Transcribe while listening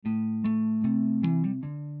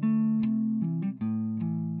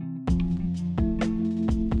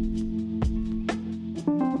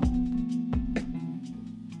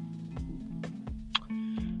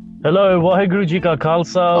Hello, Waheguru Ji Ka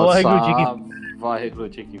Khalsa, Waheguru Ji Ki Waheguru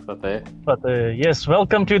ji Ki Fateh. Fateh. Yes,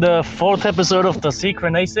 welcome to the fourth episode of the Sikh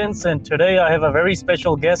Renaissance, and today I have a very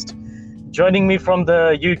special guest joining me from the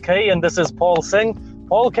UK, and this is Paul Singh.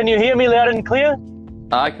 Paul, can you hear me loud and clear?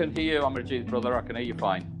 I can hear you, Amarjeet, brother. I can hear you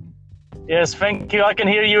fine. Yes, thank you. I can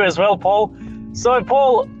hear you as well, Paul. So,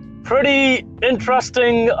 Paul, pretty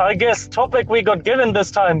interesting, I guess, topic we got given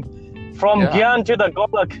this time. From Gian to the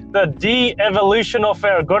Golak, the de-evolution of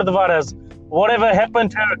our Gurudwaras. Whatever happened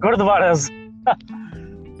to our Gurudwaras?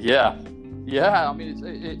 Yeah. I mean,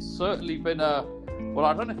 it's certainly been well,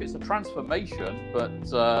 I don't know if it's a transformation, but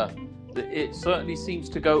it certainly seems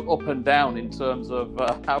to go up and down in terms of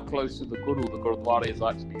how close to the Gurudwaras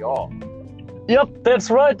actually are. Yep, that's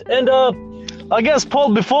right. And I guess, Paul,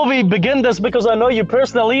 before we begin this, because I know you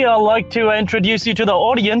personally, I'd like to introduce you to the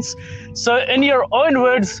audience. So in your own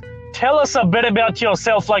words, tell us a bit about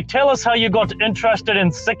yourself. Like, tell us how you got interested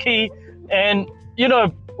in Sikhi and, you know,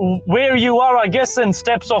 where you are, I guess, in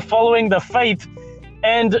steps of following the faith,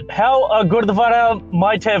 and how a Gurudwara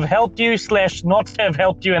might have helped you / not have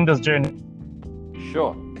helped you in this journey.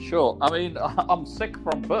 Sure. I mean, I'm Sikh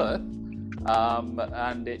from birth,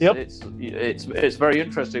 and it's very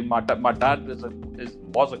interesting. My dad was a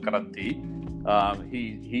Granthi.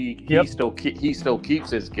 He still keeps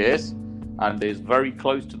his case and is very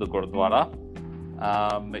close to the Gurudwara.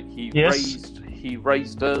 He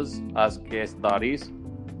raised us as Kesdaris.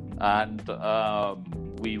 And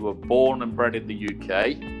we were born and bred in the UK.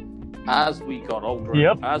 As we got older,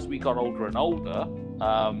 and older,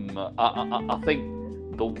 I think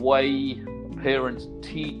the way parents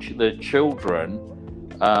teach their children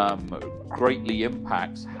greatly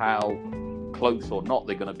impacts how close or not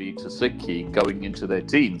they're going to be to Sikhi going into their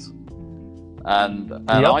teens. And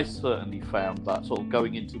I certainly found that sort of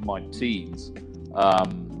going into my teens. I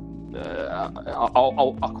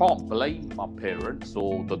can't blame my parents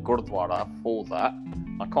or the Gurudwara for that.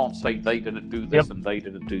 I can't say they didn't do this and they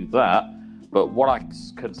didn't do that. But what I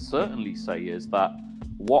can certainly say is that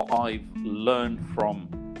what I've learned from,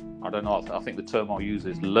 I don't know, I think the term I'll use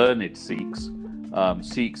is learned Sikhs,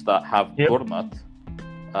 Sikhs that have Gurmat,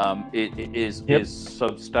 it is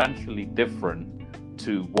substantially different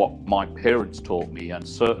to what my parents taught me, and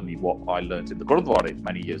certainly what I learned in the Gurudwara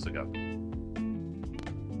many years ago.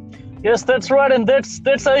 Yes, that's right, and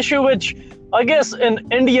that's an issue which, I guess, in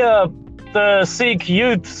India, the Sikh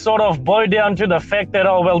youth sort of boil down to the fact that,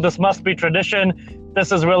 oh, well, this must be tradition,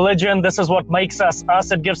 this is religion, this is what makes us us,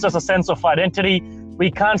 it gives us a sense of identity, we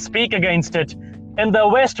can't speak against it. In the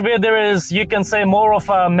West, where there is, you can say, more of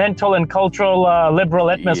a mental and cultural liberal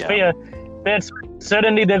atmosphere, that's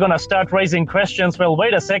certainly they're going to start raising questions. Well,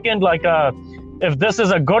 wait a second, like, if this is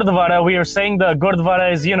a Gurudwara, we are saying the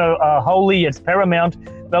Gurudwara is, holy, it's paramount.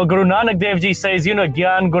 Well, Guru Nanak Dev Ji says,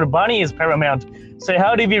 Gian Gurbani is paramount. So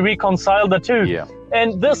how do we reconcile the two? Yeah.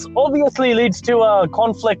 And this obviously leads to a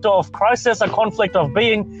conflict of crisis, a conflict of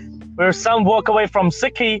being, where some walk away from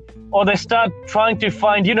Sikhi, or they start trying to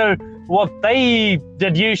find, what they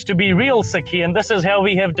did used to be real Sikhi. And this is how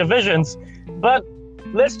we have divisions. But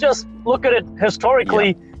let's just look at it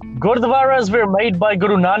historically. Gurudwaras were made by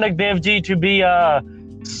Guru Nanak Dev Ji to be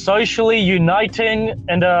socially uniting,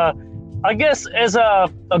 and I guess as a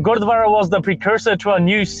Gurudwara was the precursor to a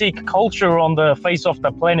new Sikh culture on the face of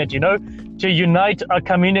the planet, to unite a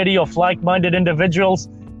community of like-minded individuals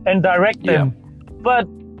and direct them. But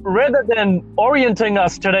rather than orienting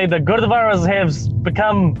us today, the Gurudwaras have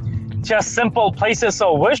become just simple places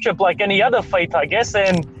of worship like any other faith, I guess,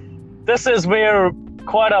 and this is where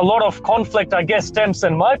quite a lot of conflict, I guess, stems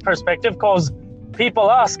in my perspective, because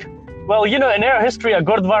people ask, well, in our history, a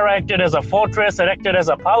Gurudwara acted as a fortress, it acted as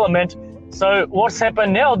a parliament. So what's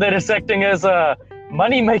happened now that it's acting as a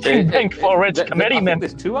money-making bank for rich committee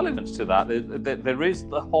members? There's two elements to that. There is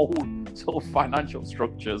the whole sort of financial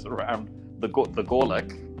structures around the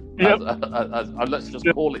Golak, let's just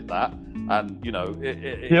call it that. And,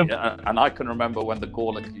 and I can remember when the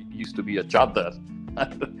Golak used to be a chadar.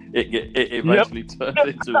 It eventually turned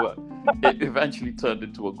into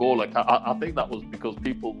a Golak. I think that was because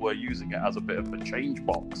people were using it as a bit of a change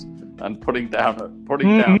box and putting down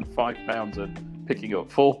 £5 and picking up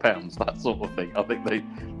 £4, that sort of thing. I think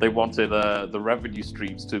they wanted the revenue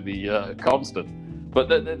streams to be constant. But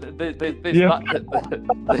there's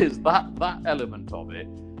that element of it,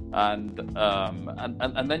 and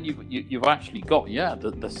then you've actually got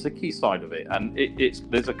the Sikhi side of it, and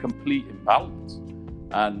there's a complete imbalance.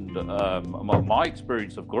 And my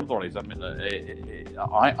experience of Gurudwaras,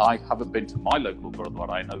 I haven't been to my local Gurudwara.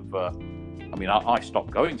 I know I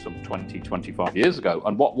stopped going some 20-25 years ago,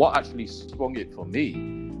 and what actually swung it for me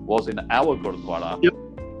was in our Gurudwara.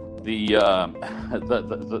 the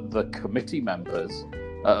the committee members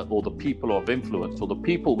or the people of influence or the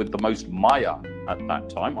people with the most maya at that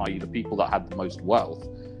time, i.e. the people that had the most wealth,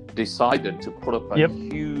 decided to put up a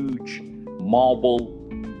huge marble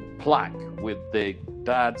plaque with their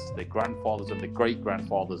dads, their grandfathers and their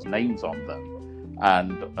great-grandfathers' names on them,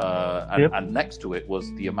 and next to it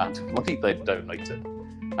was the amount of money they'd donated.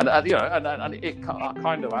 And it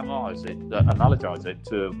kind of analogize it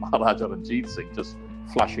to Maharajah Ranjit Singh just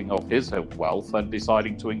flashing off his wealth and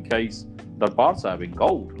deciding to encase Darbar Sahib in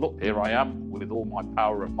gold. Look, here I am with all my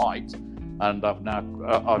power and might, and I've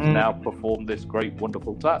now performed this great,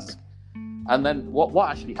 wonderful task. And then what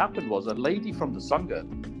actually happened was a lady from the Sangha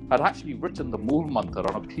had actually written the Mool Mantra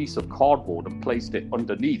on a piece of cardboard and placed it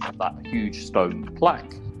underneath that huge stone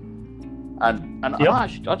plaque. And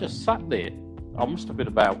I just sat there. I must have been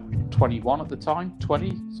about 21 at the time,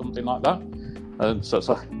 20, something like that. And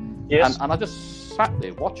and I just sat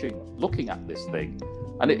there looking at this thing,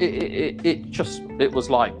 and it was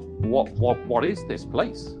like, what is this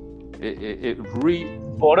place?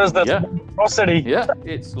 What is this atrocity? Yeah,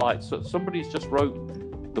 it's like somebody's just wrote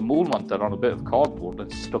the Mool Mantra on a bit of cardboard and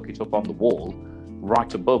stuck it up on the wall,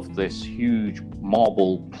 right above this huge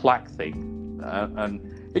marble plaque thing, and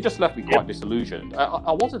it just left me quite disillusioned.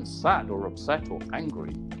 I wasn't sad or upset or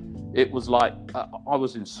angry. It was like I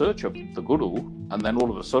was in search of the Guru, and then all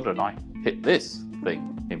of a sudden I hit this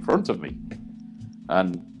thing in front of me,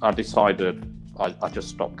 and I decided I just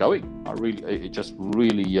stopped going. It just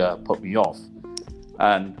really put me off,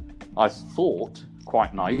 and I thought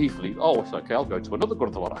quite naively, oh, it's okay, I'll go to another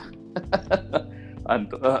Gurudwara.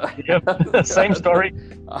 And same story.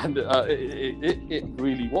 And it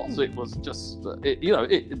really was. It was just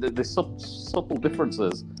there's subtle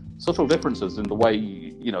differences in the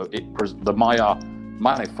way the Maya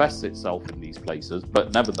manifests itself in these places,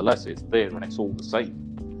 but nevertheless it's there and it's all the same.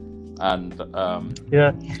 And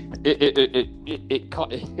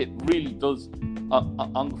it really does.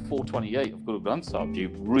 On the 428 of Guru Granth Sahib Ji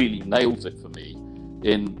really nails it for me.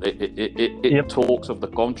 It talks of the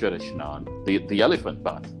Conchar Ishnan, the elephant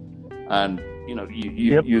bath, and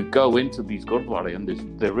you go into these Gurudwara and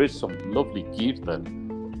there is some lovely kirtan,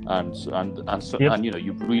 and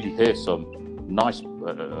you really hear some nice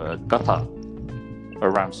gatha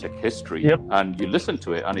around Sikh history, and you listen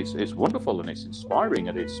to it, and it's wonderful and it's inspiring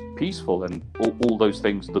and it's peaceful and all those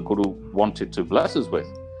things the Guru wanted to bless us with,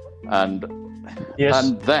 and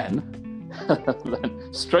then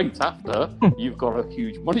straight after, you've got a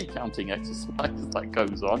huge money counting exercise that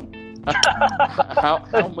goes on.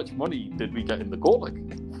 How much money did we get in the Golak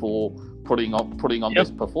for putting on this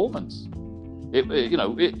performance? It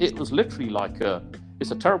was literally like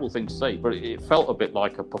it's a terrible thing to say, but it felt a bit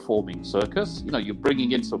like a performing circus. You're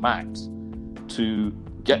bringing in some acts to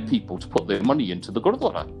get people to put their money into the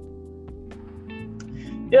Gurudwara.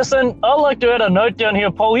 Yes, and I'd like to add a note down here,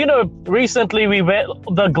 Paul. Recently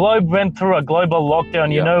the globe went through a global lockdown,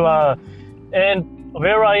 and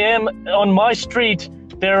where I am on my street,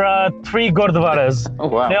 there are 3 Gurudwaras. Oh,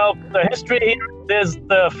 wow. Now, the history here, there's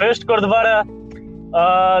the first Gurudwara.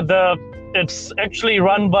 It's actually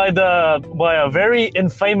run by a very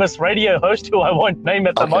infamous radio host who I won't name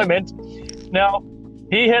at the moment. Now,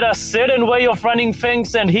 he had a certain way of running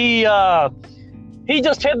things, and he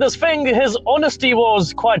just had this thing. His honesty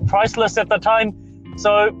was quite priceless at the time.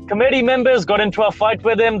 So committee members got into a fight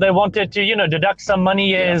with him. They wanted to, deduct some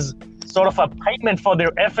money as sort of a payment for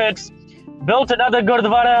their efforts. Built another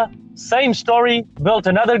Gurudwara, same story, built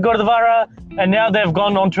another Gurudwara, and now they've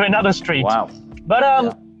gone on to another street. Wow. But,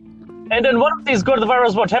 and in one of these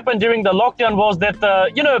Gurudwaras, what happened during the lockdown was that,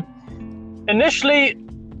 initially,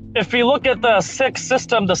 if you look at the Sikh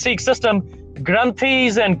system,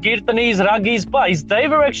 Granthis and Kirtanis, Ragis, Bhais, they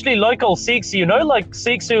were actually local Sikhs, like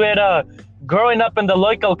Sikhs who had growing up in the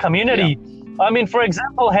local community. Yeah. I mean, for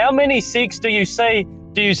example, how many Sikhs do you see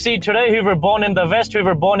today who were born in the West, who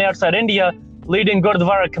were born outside India, leading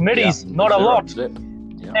Gurudwara committees? Yeah, not a lot.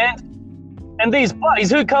 Yeah. And these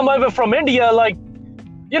Bhais who come over from India,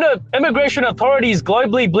 immigration authorities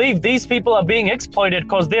globally believe these people are being exploited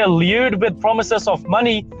because they're lured with promises of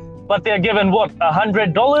money, but they're given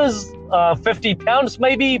 $100? £50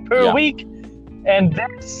 maybe per week, and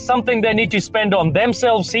that's something they need to spend on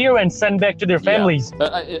themselves here and send back to their families.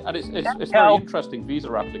 And it's very interesting,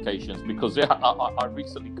 visa applications, because I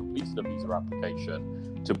recently completed a visa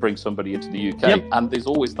application to bring somebody into the UK, and there's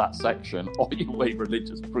always that section: are you a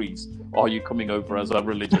religious priest? Are you coming over as a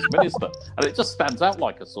religious minister? And it just stands out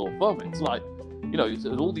like a sore thumb. It's like, there's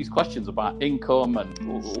all these questions about income and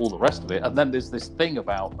all the rest of it, and then there's this thing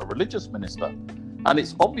about a religious minister. And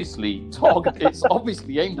it's obviously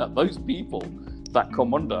aimed at those people that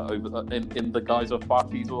come under in the guise of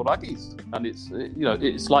parties or raggies, and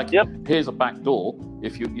it's like here's a back door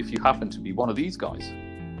if you happen to be one of these guys.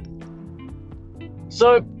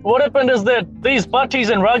 So what happened is that these parties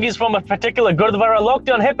and raggis from a particular Gurudwara,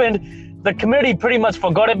 lockdown happened, the committee pretty much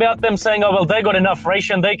forgot about them, saying, oh well, they got enough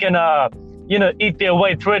ration, they can eat their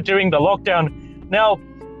way through it during the lockdown. Now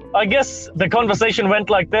I guess the conversation went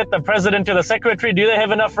like that. The president to the secretary, do they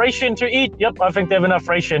have enough ration to eat? Yep, I think they have enough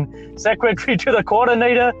ration. Secretary to the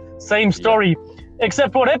coordinator, same story. Yeah.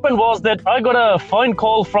 Except what happened was that I got a phone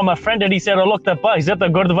call from a friend and he said, oh, look, the is at the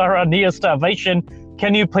Gurudwara near starvation.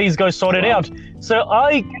 Can you please go sort it out? So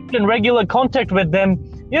I kept in regular contact with them,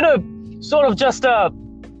 sort of just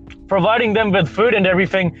providing them with food and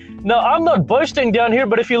everything. Now, I'm not boasting down here,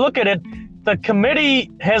 but if you look at it, the committee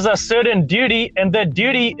has a certain duty, and that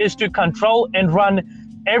duty is to control and run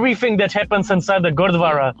everything that happens inside the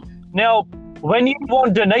Gurudwara. Now, when you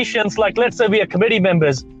want donations, like let's say we are committee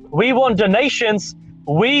members, we want donations,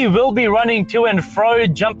 we will be running to and fro,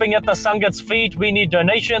 jumping at the Sangat's feet. We need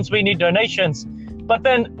donations. But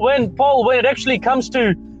then when it actually comes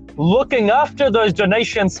to looking after those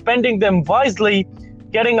donations, spending them wisely,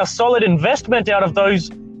 getting a solid investment out of those,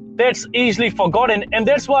 that's easily forgotten. And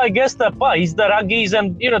that's why I guess the Pais, the Raggis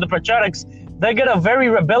and, the Pracharaks, they get a very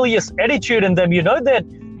rebellious attitude in them, that,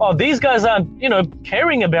 these guys aren't,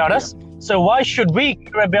 caring about us. So why should we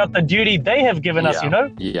care about the duty they have given us,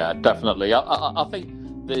 Yeah, definitely. I think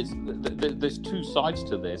there's two sides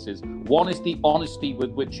to this. One is the honesty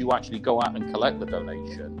with which you actually go out and collect the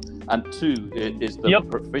donation. And two is the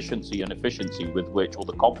proficiency and efficiency with which, or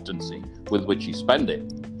the competency with which you spend it.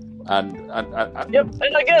 And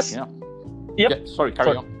I guess sorry,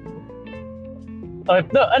 carry on.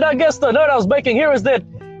 And I guess the note I was making here is that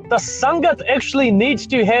the Sangat actually needs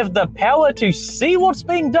to have the power to see what's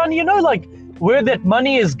being done, like where that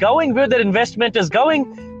money is going, where that investment is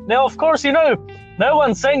going. Now, of course, no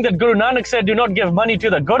one's saying that Guru Nanak said do not give money to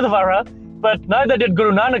the Gurudwara, but neither did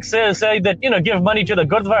Guru Nanak say that give money to the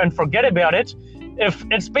Gurudwara and forget about it. If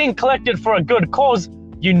it's being collected for a good cause,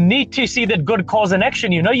 you need to see that good cause in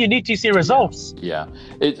action, you need to see results. Yeah.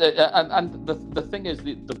 And the thing is,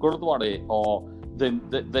 the Gurudwara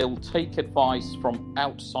they'll take advice from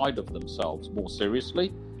outside of themselves more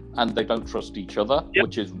seriously, and they don't trust each other,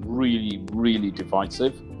 which is really, really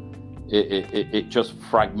divisive. It just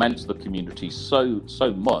fragments the community so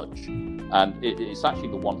much. And it's actually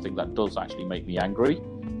the one thing that does actually make me angry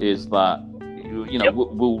is that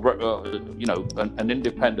an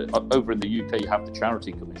independent, over in the UK you have the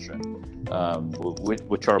Charity Commission,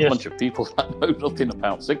 which are a bunch of people that know nothing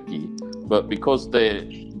about Sikhi, but because they're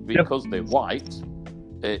white,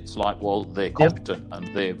 it's like, well, they're competent and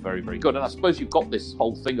they're very, very good. And I suppose you've got this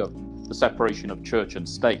whole thing of the separation of church and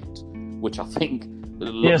state, which I think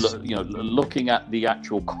looking at the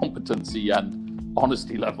actual competency and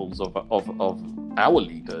honesty levels of our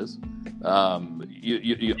leaders,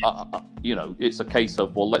 it's a case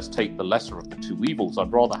of, well, let's take the lesser of the two evils.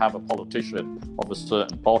 I'd rather have a politician of a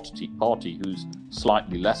certain party who's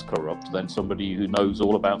slightly less corrupt than somebody who knows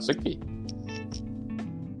all about Sikhi.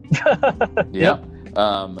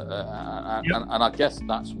 And I guess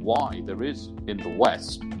that's why there is in the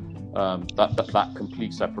West that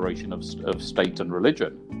complete separation of state and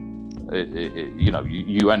religion.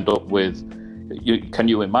 You end up with. Can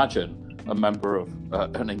you imagine a member of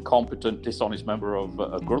an incompetent, dishonest member of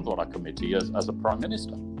a Gurudwara committee as a prime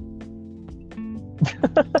minister?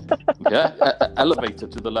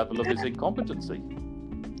 Elevated to the level of his incompetency.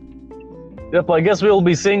 Yep, I guess we'll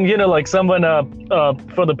be seeing, like someone,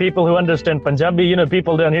 for the people who understand Punjabi,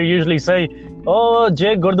 people down here usually say, oh,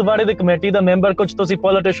 Jay Gurudwara the committee, the member kuch tosi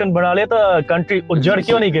politician bana liya, the country ujjad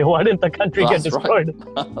kyun nahi gaye? Why didn't the country get destroyed?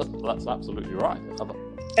 Right. That's absolutely right.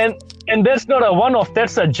 And that's not a one-off,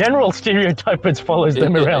 that's a general stereotype which follows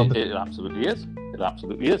them around. It absolutely is. It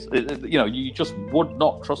absolutely is. You just would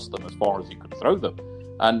not trust them as far as you could throw them.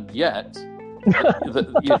 And yet,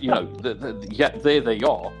 yet there they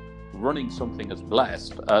are, running something as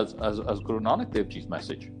blessed as Guru Nanak Dev Ji's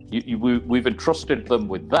message. We've entrusted them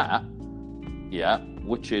with that,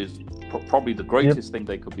 which is probably the greatest thing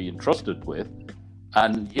they could be entrusted with.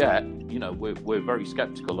 And yet, we're very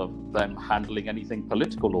skeptical of them handling anything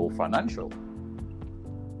political or financial.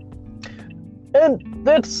 And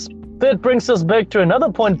that brings us back to another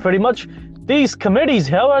point pretty much. These committees,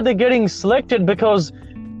 how are they getting selected? Because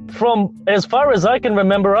from as far as I can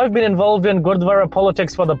remember, I've been involved in Gurudwara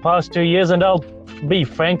politics for the past 2 years, and I'll be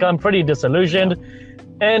frank, I'm pretty disillusioned.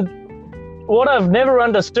 And what I've never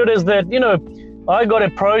understood is that, I got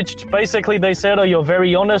approached. Basically, they said, oh, you're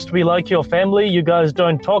very honest. We like your family. You guys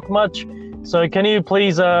don't talk much. So can you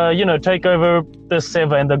please, take over this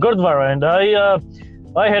seva in the Gurudwara? And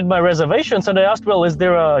I had my reservations, and I asked, well, is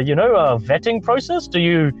there a vetting process? Do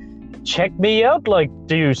you check me out? Like,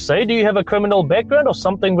 do you have a criminal background or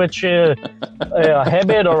something which a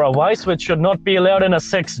habit or a vice which should not be allowed in a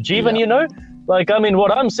sex jivan? Like, I mean,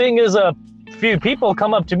 what I'm seeing is a few people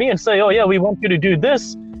come up to me and say, oh yeah, we want you to do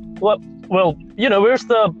this. Well, where's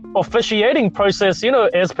the officiating process,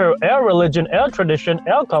 as per our religion, our tradition,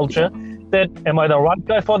 our culture, that am I the right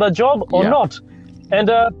guy for the job or not? And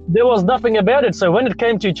there was nothing about it. So when it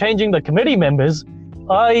came to changing the committee members,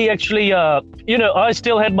 I actually, I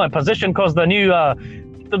still had my position because the new,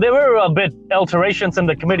 there were a bit alterations in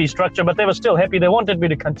the committee structure, but they were still happy. They wanted me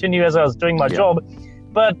to continue as I was doing my job.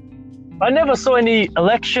 But I never saw any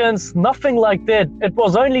elections, nothing like that. It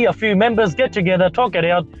was only a few members get together, talk it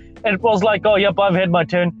out. And it was like, oh, yep, I've had my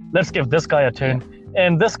turn. Let's give this guy a turn.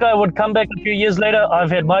 And this guy would come back a few years later.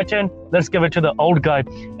 I've had my turn. Let's give it to the old guy.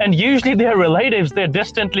 And usually they're relatives. They're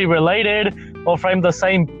distantly related or from the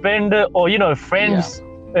same band or, friends.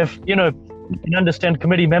 If, you can understand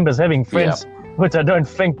committee members having friends, which I don't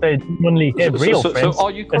think they only have real friends. So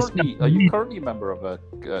are you currently a member of a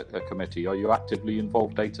committee? Are you actively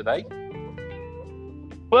involved day to day?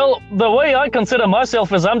 Well, the way I consider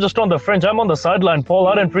myself is I'm just on the fringe. I'm on the sideline, Paul.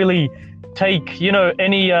 I don't really take,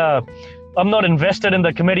 any... I'm not invested in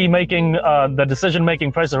the committee making the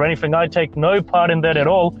decision-making process or anything. I take no part in that at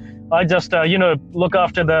all. I just, look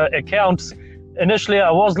after the accounts. Initially, I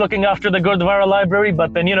was looking after the Gurudwara library,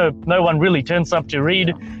 but then, no one really turns up to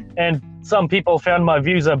read. And some people found my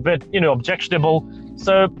views a bit, objectionable.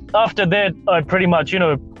 So after that, I pretty much,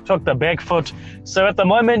 took the back foot. So at the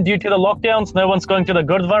moment, due to the lockdowns, no one's going to the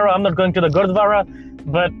Gurudwara. I'm not going to the Gurudwara.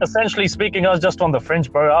 But essentially speaking, I was just on the fringe,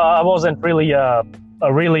 bro. I wasn't really a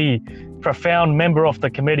really profound member of the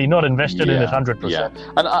committee, not invested in it 100%. Yeah,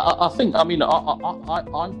 and I think, I've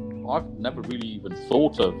never really even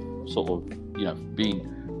thought of sort of, being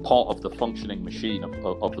part of the functioning machine of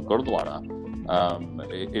the Gurudwara.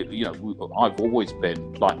 I've always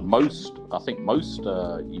been like most of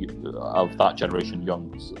that generation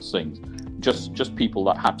young Singhs, just people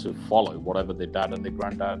that had to follow whatever their dad and their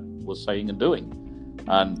granddad was saying and doing,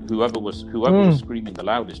 and whoever was screaming the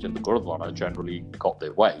loudest in the Gurudwara generally got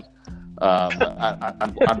their way.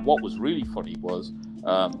 And what was really funny was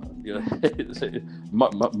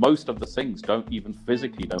most of the Singhs don't even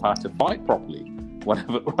physically know how to fight properly.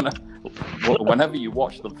 Whenever you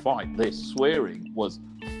watch them fight, their swearing was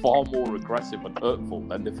far more aggressive and hurtful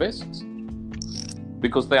than their fists,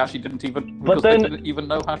 because they actually didn't even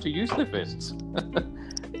know how to use their fists.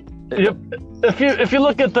 If you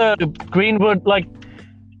look at the Greenwood,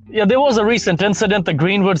 there was a recent incident, the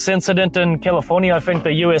Greenwoods incident in California. I think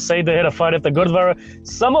the USA, they had a fight at the Gurudwara.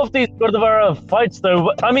 Some of these Gurudwara fights,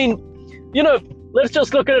 though, I mean, let's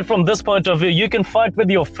just look at it from this point of view. You can fight with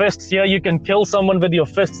your fists, you can kill someone with your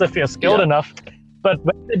fists if you're skilled enough. But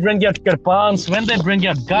when they bring out kirpans, when they bring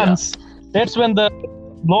out guns, that's when the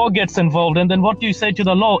law gets involved. And then what do you say to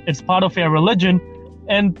the law? It's part of our religion.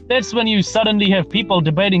 And that's when you suddenly have people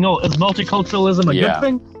debating, is multiculturalism a good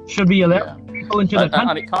thing? Should we allow people into the country?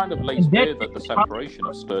 And it kind of lays bare that the separation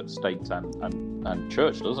of state and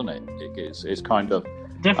church, doesn't it? It's kind of,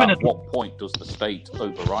 definitely. At what point does the state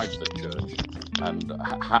override the church? And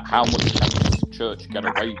how much can the church get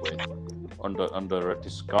away with under a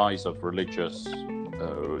disguise of religious,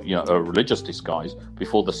 a religious disguise,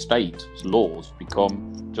 before the state's laws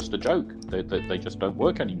become just a joke? They just don't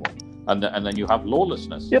work anymore. And then you have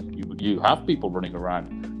lawlessness. Yep. You have people running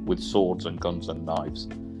around with swords and guns and knives.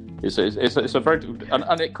 It's a very,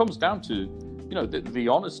 and it comes down to, the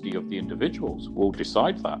honesty of the individuals will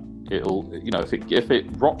decide that. It'll, if it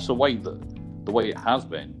rots away the way it has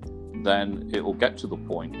been, then it will get to the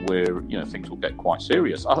point where things will get quite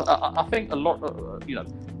serious. I think a lot,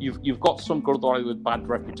 you've got some Gurudwara with bad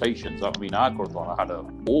reputations. I mean, our Gurudwara had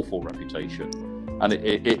an awful reputation, and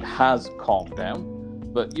it has calmed down.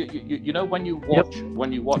 But when you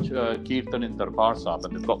watch Kirtan in Darbar Sahib,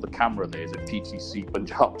 and they've got the camera there, the PTC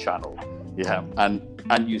Punjab channel,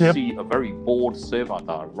 and you see a very bored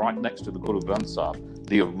Sevadar right next to the Guru Granth Sahib,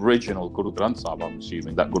 the original Guru Granth Sahib, I'm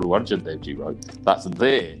assuming, that Guru Arjan Dev Ji wrote, that's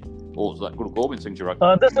there. Or was that Guru Gobind Singh Ji wrote?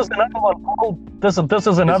 This is another one. This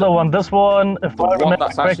is another one. This one, if I remember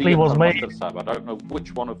correctly, was made. Sahib. I don't know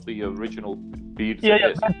which one of the original beads.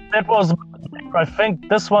 That was. I think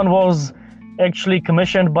this one was actually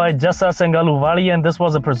commissioned by Jassa Singh Ahluwalia, and this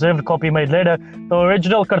was a preserved copy made later. The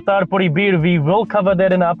original Kartarpuri beer, we will cover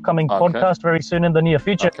that in an upcoming podcast very soon in the near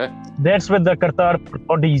future. Okay. That's with the Kartarpur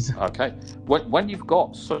bodies. Okay. When you've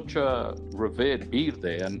got such a revered beer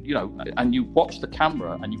there, and and you watch the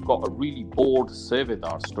camera, and you've got a really bored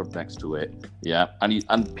Sevadar stood next to it,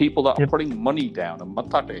 and people that are putting money down and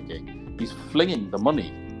matha taking, he's flinging the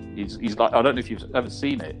money. He's like, I don't know if you've ever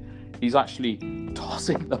seen it. He's actually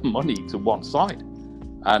tossing the money to one side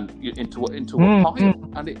and into a pile,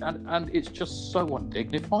 and it's just so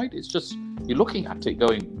undignified. It's just, you're looking at it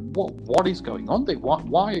going, what is going on there?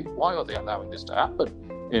 Why are they allowing this to happen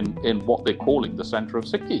in what they're calling the centre of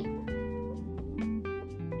Sikhi?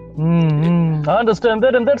 I understand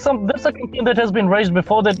that, and that's a complaint that has been raised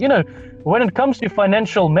before, that when it comes to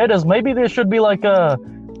financial matters, maybe there should be like a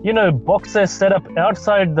boxes set up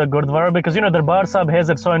outside the Gurudwara, because Darbar Sahib has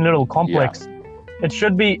its own little complex. It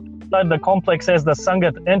should be like the complex as the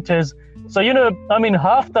Sangat enters. So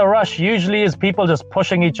half the rush usually is people just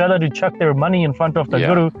pushing each other to chuck their money in front of the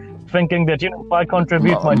Guru, thinking that if I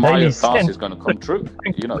contribute my daily cent, is going to come true.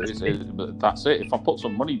 That's it. If I put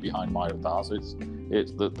some money behind my Das, it's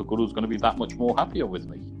the Guru's going to be that much more happier with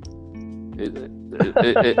me.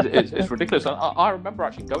 It's ridiculous. And I remember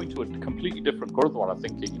actually going to a completely different Gurudwara,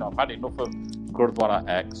 thinking, I've had enough of Gurudwara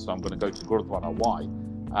X, so I'm going to go to Gurudwara Y.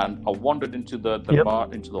 And I wandered into the bar,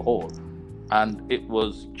 into the hall, and it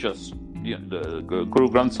was just, the Guru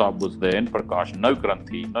Granth Sahib was there in Prakash, no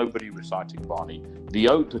Granthi, nobody reciting Bani. The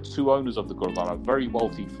two owners of the Gurudwara, a very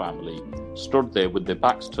wealthy family, stood there with their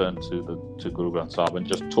backs turned to Guru Granth Sahib and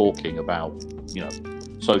just talking about,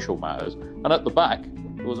 social matters. And at the back,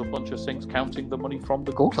 there was a bunch of Singhs counting the money from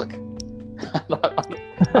the Golak.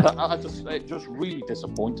 It just really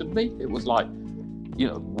disappointed me. It was like,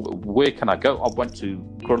 where can I go? I went to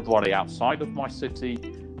Gurudwara outside of my city,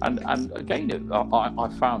 and again, I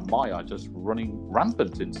found Maya just running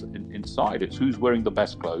rampant inside. It's who's wearing the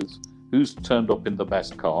best clothes, who's turned up in the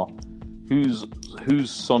best car, whose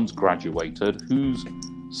son's graduated, whose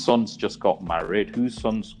son's just got married, whose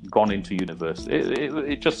son's gone into university.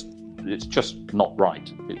 It's just not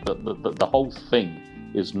right. The whole thing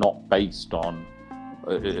is not based on.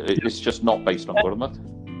 It's just not based on Gurmat.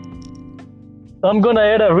 I'm gonna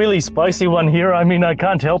add a really spicy one here. I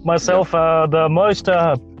can't help myself. The most,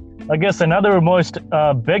 I guess, another most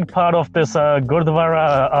big part of this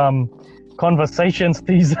Gurdwara conversations,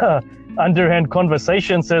 these underhand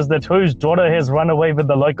conversations, is that whose daughter has run away with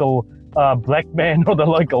the local black man or the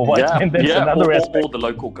local white man. That's another aspect. Or the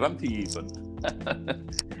local Granthi even.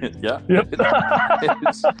 It's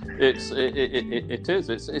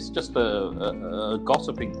just a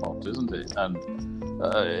gossiping pot, isn't it? And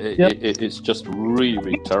it's just really,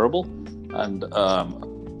 really terrible. And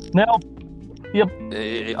now,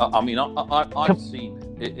 I've seen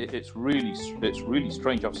it's really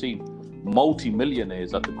strange. I've seen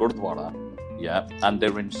multi-millionaires at the Gurudwara, and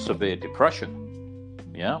they're in severe depression,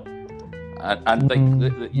 and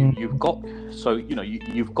you've got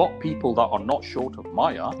you've got people that are not short of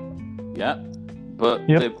Maya, but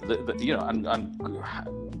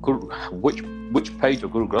which page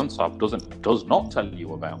of Guru Granth Sahib does not tell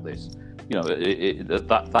you about this?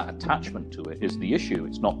 That attachment to it is the issue.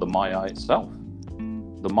 It's not the Maya itself.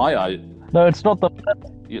 The Maya. No, it's not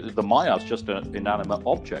the Maya is just an inanimate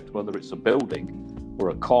object, whether it's a building or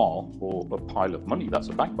a car or a pile of money. That's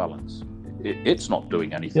a bank balance. It's not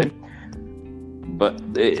doing anything. But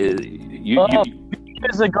years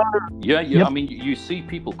ago, you see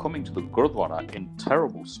people coming to the Gurudwara in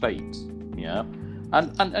terrible states,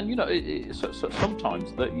 and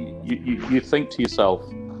sometimes that you think to yourself,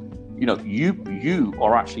 you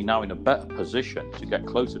are actually now in a better position to get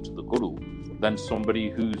closer to the Guru than somebody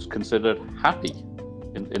who's considered happy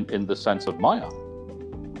in the sense of Maya.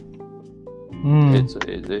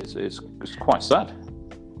 It's quite sad.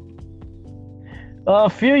 A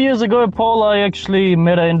few years ago, Paul, I actually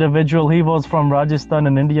met an individual. He was from Rajasthan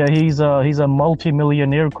in India. He's a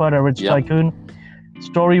multi-millionaire, quite a rich tycoon.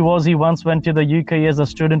 Story was, he once went to the UK as a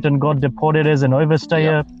student and got deported as an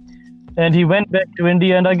overstayer. And he went back to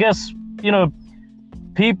India. And I guess,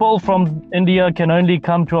 people from India can only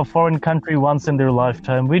come to a foreign country once in their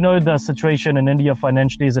lifetime. We know the situation in India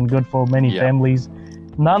financially isn't good for many families.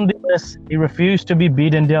 Nonetheless, he refused to be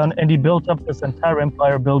beaten down, and he built up this entire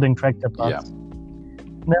empire building tractor parts.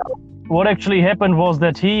 Now, what actually happened was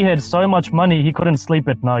that he had so much money, he couldn't sleep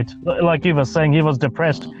at night. Like you were saying, he was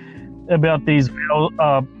depressed about these,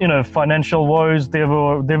 financial woes. There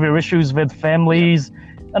were issues with families.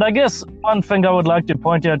 And I guess one thing I would like to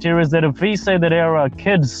point out here is that if we say that our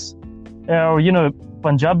kids,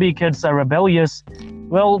 Punjabi kids are rebellious,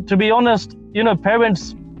 well, to be honest,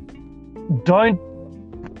 don't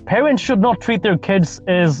parents should not treat their kids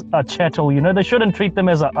as a chattel. They shouldn't treat them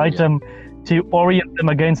as an item to orient them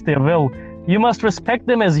against their will. You must respect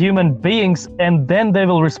them as human beings, and then they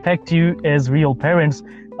will respect you as real parents.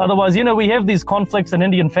 Otherwise, we have these conflicts in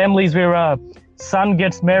Indian families where a son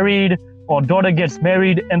gets married or daughter gets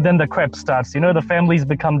married, and then the crap starts. The families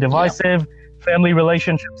become divisive, family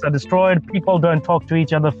relationships are destroyed, people don't talk to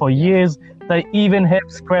each other for years. They even have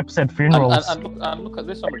scraps at funerals. And look at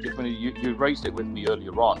this, Amarjeet, when you raised it with me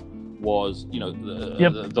earlier on, was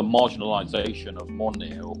the marginalisation of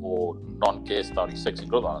Monne or non-caste 36 in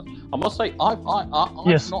Gurudwaras. I must say, I've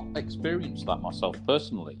not experienced that myself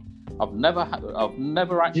personally. I've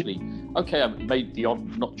never actually. Okay, I've made the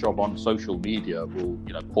odd nut job on social media. Will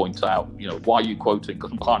point out why are you quoting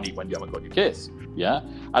Gurbani when you haven't got your kiss? Yeah,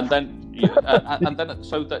 and then and then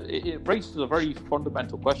so that it raises a very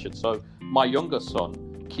fundamental question. So my younger son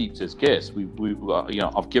keeps his kiss.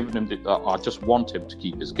 I've given him I just want him to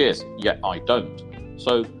keep his kiss, yet I don't.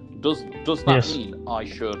 So does that mean I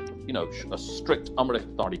should, a strict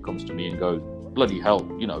Amritdhari comes to me and goes, bloody hell,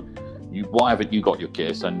 why haven't you got your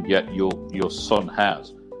kiss and yet your son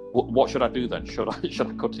has? What should I do then? Should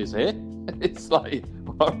I cut his hair? It's like,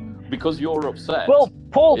 because you're upset. Well,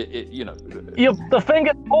 Paul, the thing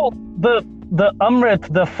is, Paul, the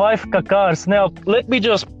Amrit, the 5 kakars. Now, let me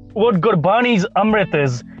just, what Gurbani's Amrit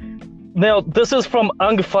is. Now, this is from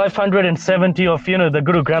Ang 570 of, the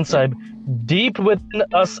Guru Granth Sahib. Deep within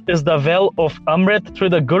us is the well of Amrit. Through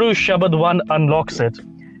the Guru Shabad one unlocks it.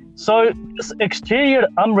 So, this exterior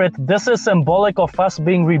Amrit, this is symbolic of us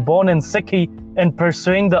being reborn in Sikhi and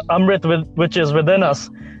pursuing the Amrit which is within us.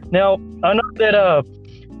 Now, I know that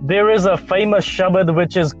there is a famous Shabad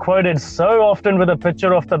which is quoted so often with a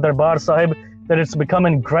picture of the Darbar Sahib that it's become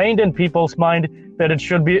ingrained in people's mind that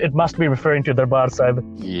it must be referring to Darbar Sahib.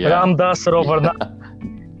 Ramdas Sarovar.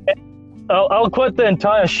 I'll quote the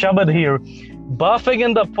entire Shabad here. Bathing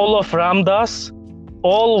in the pool of Ramdas,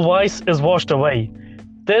 all vice is washed away.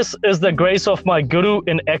 This is the grace of my Guru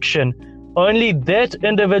in action. Only that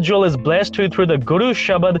individual is blessed who through the Guru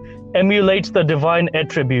Shabad emulates the divine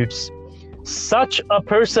attributes. Such a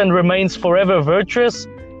person remains forever virtuous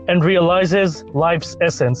and realizes life's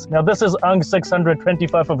essence. Now, this is Ang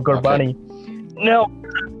 625 of Gurbani. Okay. Now,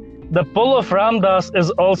 the pool of Ramdas is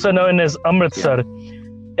also known as Amritsar.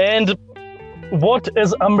 And what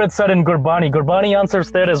is Amritsar in Gurbani? Gurbani answers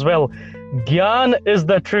that as well. Gian is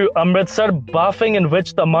the true Amritsar, bathing in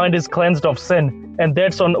which the mind is cleansed of sin. And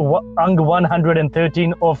that's on Ang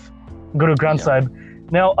 113 of Guru Granth Sahib.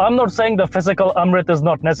 Now, I'm not saying the physical Amrit is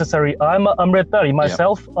not necessary. I'm an Amritdhari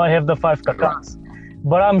myself. I have the 5 kakars.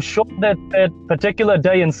 But I'm sure that particular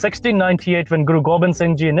day in 1698, when Guru Gobind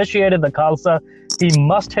Singh Ji initiated the Khalsa, he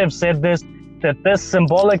must have said this, that this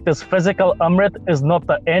symbolic, this physical Amrit is not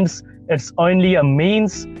the ends. It's only a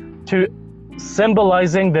means to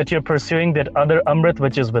symbolizing that you're pursuing that other Amrit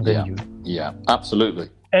which is within you. Yeah, absolutely.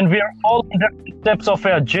 And we are all in different steps of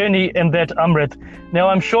our journey in that Amrit. Now,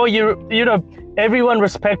 I'm sure everyone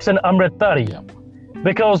respects an Amritdhari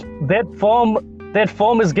because that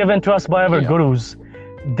form is given to us by our gurus.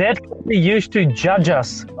 That can be used to judge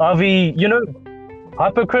us. Are we,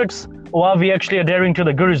 hypocrites, or are we actually adhering to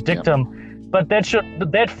the Guru's dictum? But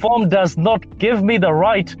that form does not give me the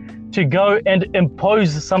right to go and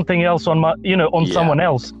impose something else on someone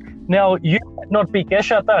else. Now, you might not be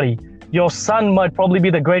Keshatari. Your son might probably be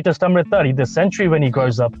the greatest Amritdhari this century when he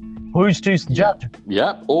grows up. Who's to judge?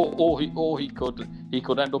 Yeah, or he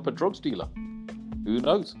could end up a drug dealer. Who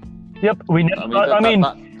knows? Yep, we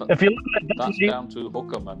know. If you look at that's down to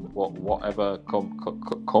Hukam and whatever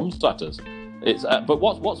comes at us. It's but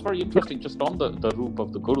what's very interesting, just on the roop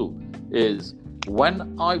of the Guru, is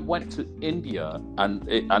when I went to India,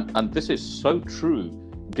 and this is so true.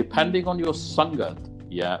 Depending on your sangat,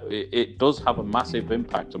 it does have a massive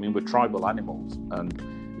impact. I mean, we're tribal animals, and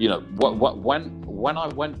when I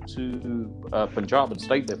went to Punjab and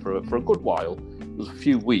stayed there for a good while, it was a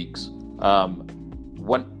few weeks.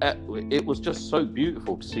 When it was just so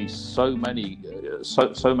beautiful to see so many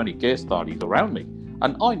Gaistharis around me,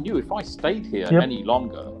 and I knew if I stayed here any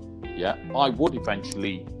longer, I would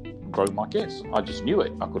eventually grow my kiss. I just knew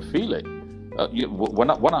it. I could feel it. When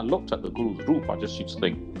I looked at the Guru's roop, I just used to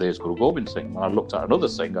think, there's Guru Gobind Singh. When I looked at another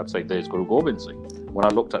Singh, I'd say, there's Guru Gobind Singh. When I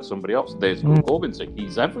looked at somebody else, there's Guru Gobind Singh.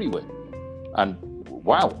 He's everywhere. And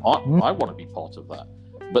wow, I want to be part of that.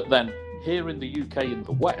 But then here in the UK, in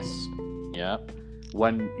the West,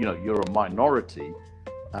 when you're a minority,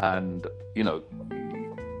 and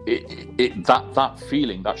that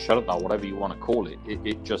feeling, that Shraddha, whatever you want to call it,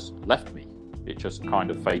 it just left me. It just kind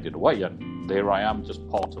of faded away. And there I am, just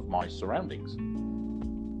part of my surroundings.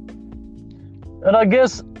 And I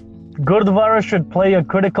guess Gurudwara should play a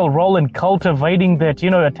critical role in cultivating that,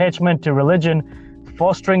 attachment to religion,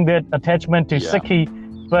 fostering that attachment to Sikhi.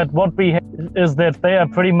 But what we have is that they are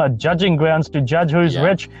pretty much judging grounds to judge who's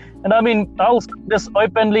rich. And I mean, I'll say this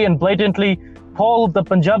openly and blatantly, Paul, the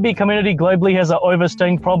Punjabi community globally has an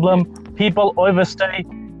overstaying problem. People overstay.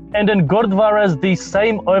 And in Gurudwaras, these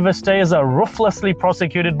same overstayers are ruthlessly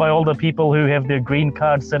prosecuted by all the people who have their green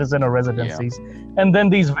card, citizen, or residencies. And then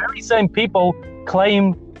these very same people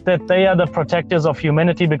claim that they are the protectors of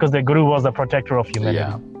humanity because their guru was the protector of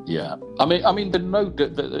humanity. Yeah. I mean, they're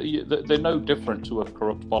no different to a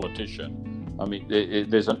corrupt politician. I mean,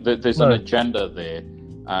 there's an agenda there,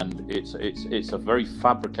 and it's a very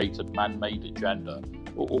fabricated, man-made agenda,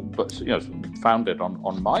 but founded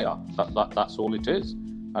on Maya. That's all it is,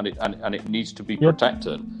 and it needs to be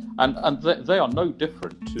protected. And they are no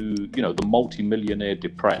different to the multi-millionaire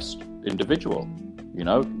depressed individual.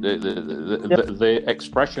 The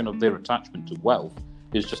expression of their attachment to wealth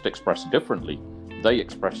is just expressed differently. They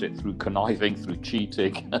express it through conniving, through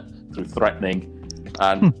cheating, through threatening,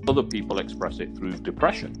 and other people express it through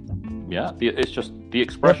depression. It's just the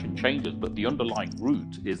expression changes, but the underlying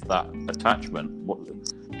root is that attachment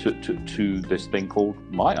to this thing called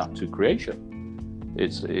Maya, to creation.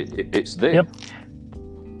 It's there. Yep.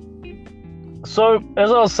 So,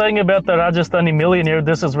 as I was saying about the Rajasthani millionaire,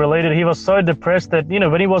 this is related. He was so depressed that,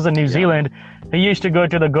 when he was in New Zealand, he used to go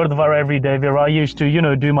to the Gurudwara every day where I used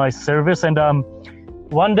to, do my service. And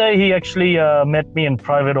one day he actually met me in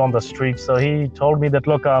private on the street. So he told me that,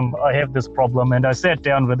 look, I have this problem. And I sat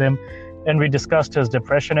down with him and we discussed his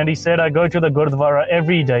depression. And he said, I go to the Gurudwara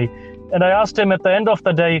every day. And I asked him at the end of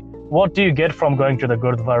the day, what do you get from going to the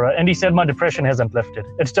Gurudwara? And he said, my depression hasn't lifted.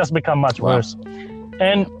 It's just become much worse.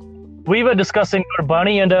 And we were discussing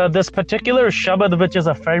Gurbani, and this particular Shabad, which is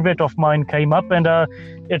a favorite of mine, came up, and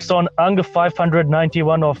it's on Ang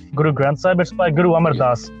 591 of Guru Granth Sahib. It's by Guru Amar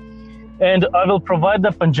Das. And I will provide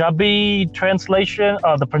the Punjabi translation,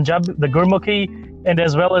 the Gurmukhi, and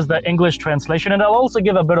as well as the English translation. And I'll also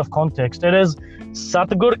give a bit of context. It is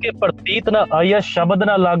Satgur ke pratit na aya shabad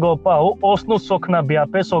na lago pao, osnu sukh na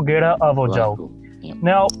byape so gera avo jao.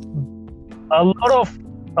 Now,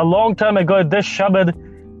 a long time ago, this Shabad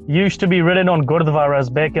used to be written on Gurudwaras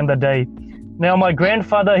back in the day. Now, my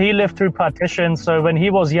grandfather, he lived through partition, so when he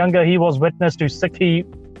was younger, he was witness to Sikhi,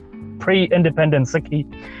 pre-independent Sikhi,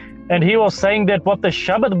 and he was saying that what the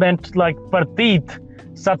Shabad meant, like Partit,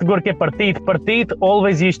 Satgur ke Partit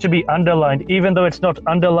always used to be underlined, even though it's not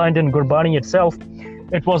underlined in Gurbani itself.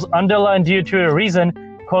 It was underlined due to a reason,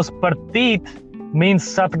 because Partit means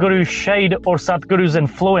Satguru's shade or Satguru's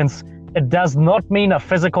influence. It does not mean a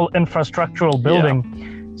physical infrastructural building.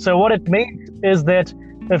 So what it means is that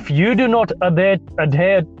if you do not adhere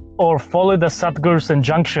or follow the Satguru's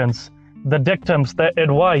injunctions, the dictums, the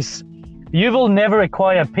advice, you will never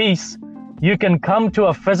acquire peace. You can come to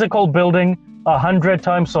a physical building 100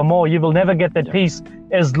 times or more. You will never get that peace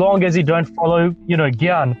as long as you don't follow,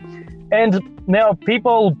 Gian. And now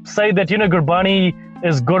people say that, Gurbani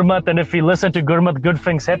is Gurmat, and if you listen to Gurmat, good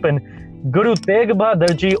things happen. Guru Tegh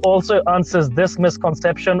Bahadur Ji also answers this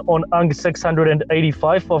misconception on Ang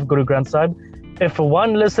 685 of Guru Granth Sahib. If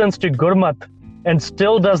one listens to Gurmat and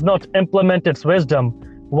still does not implement its wisdom,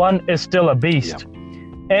 one is still a beast.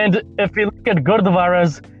 And if you look at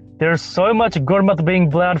Gurudwaras, there's so much Gurmat being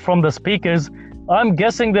blared from the speakers. I'm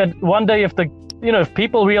guessing that one day if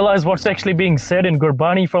people realize what's actually being said in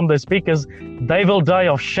Gurbani from the speakers, they will die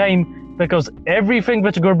of shame, because everything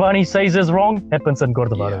which Gurbani says is wrong happens in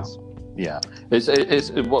Gurudwaras.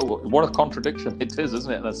 It's what a contradiction it is,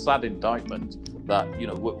 isn't it? And a sad indictment that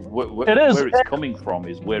where it's coming from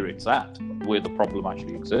is where it's at, where the problem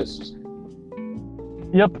actually exists.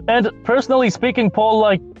 Yep. And personally speaking, Paul,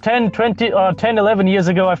 like 11 years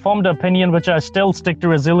ago, I formed an opinion which I still stick to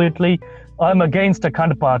resolutely. I'm against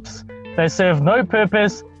Akhand Paths. They serve no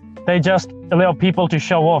purpose. They just allow people to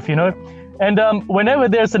show off, And whenever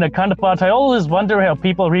there's an Akhand Path, I always wonder how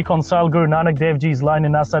people reconcile Guru Nanak Dev Ji's line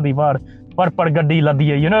in Asa Divar, Par Gaddi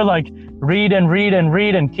Ladiya, like read and read and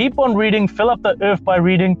read and keep on reading, fill up the earth by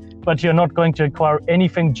reading, but you're not going to acquire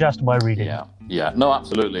anything just by reading. No,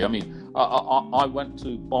 absolutely. I mean, I went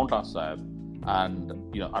to Paonta Sahib and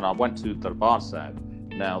I went to Darbar Sahib.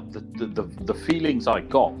 Now, the feelings I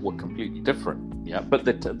got were completely different.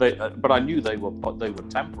 But I knew they were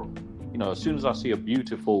temporal. As soon as I see a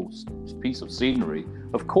beautiful piece of scenery,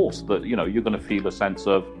 of course that you're going to feel a sense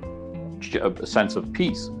of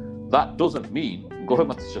peace. That doesn't mean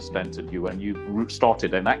Gurmat has just entered you and you've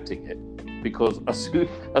started enacting it, because as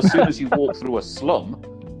soon as you walk through a slum,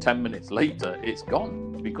 10 minutes later, it's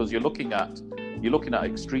gone, because you're looking at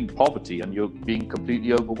extreme poverty and you're being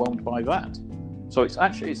completely overwhelmed by that. So it's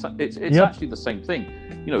actually actually the same thing.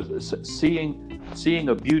 You know, seeing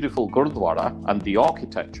a beautiful Gurudwara and the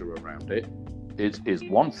architecture around it is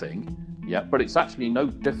one thing, yeah, but it's actually no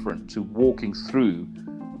different to walking through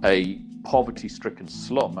a poverty-stricken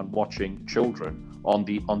slum and watching children on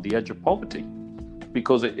the edge of poverty,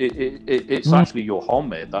 because it's actually your home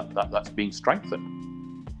that's being strengthened.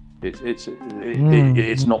 It's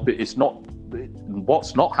not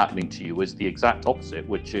what's not happening to you is the exact opposite,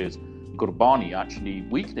 which is Gurbani actually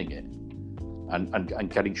weakening it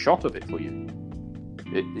and getting shot of it for you.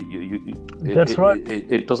 That's right.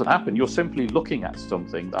 It doesn't happen. You're simply looking at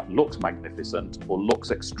something that looks magnificent or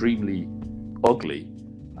looks extremely ugly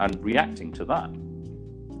and reacting to that.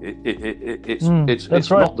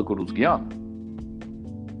 It's right. not the Guru's Gian.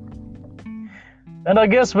 And I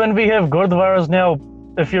guess when we have Gurudwaras now,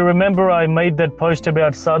 if you remember, I made that post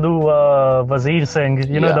about Sadhu Wazir Singh,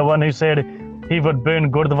 you know, the one who said he would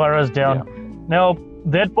burn Gurudwaras down. Yeah. Now,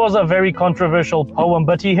 that was a very controversial poem,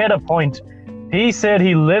 but he had a point. He said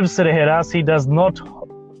he lives Reheras. He does not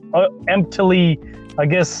emptily, I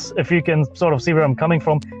guess, if you can sort of see where I'm coming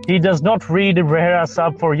from, he does not read Reheras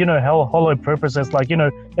up for, you know, hollow purposes, like, you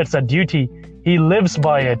know, it's a duty. He lives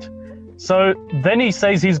by it. So then he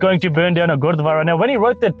says he's going to burn down a Gurudwara. Now, when he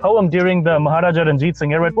wrote that poem during the Maharaja Ranjit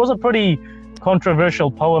Singh era, it was a pretty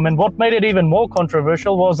controversial poem. And what made it even more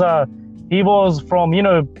controversial was he was from, you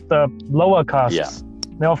know, the lower castes. Yeah.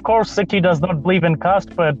 Now, of course, Sikhi does not believe in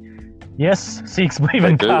caste, but yes, Sikhs believe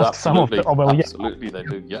in caste. Some of them. Absolutely, they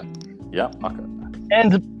do. Yeah. Yeah. Okay.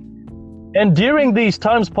 And during these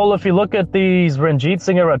times, Paul, if you look at these Ranjit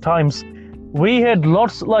Singh era times, we had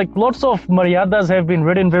lots of maryadas have been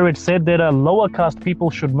written where it said that lower caste people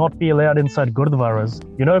should not be allowed inside Gurudwaras,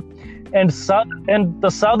 you know, and the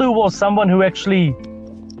sadhu was someone who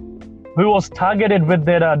was targeted with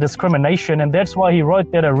that discrimination, and that's why he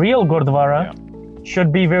wrote that a real Gurudwara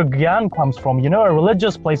should be where Gian comes from, you know, a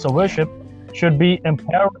religious place of worship should be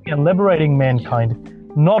empowering and liberating mankind,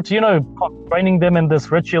 not, you know, constraining them in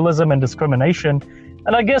this ritualism and discrimination.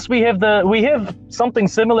 And I guess we have something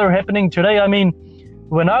similar happening today. I mean,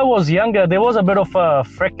 when I was younger, there was a bit of a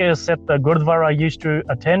fracas at the Gurudwara I used to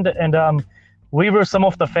attend, and we were some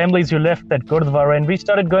of the families who left that Gurudwara, and we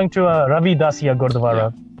started going to a Ravi Dasiya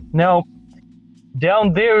Gurudwara. Now,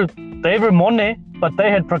 down there, they were Monne, but they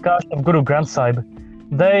had Prakash of Guru Granth Sahib.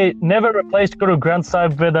 They never replaced Guru Granth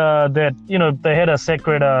Sahib with that, you know, they had a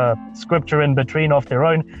sacred scripture in between of their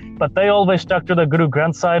own, but they always stuck to the Guru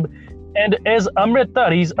Granth Sahib. And as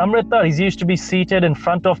Amritaris used to be seated in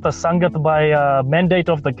front of the Sangat by mandate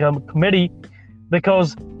of the committee,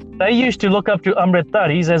 because they used to look up to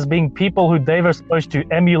Amritaris as being people who they were supposed to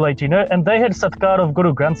emulate, you know, and they had Satkar of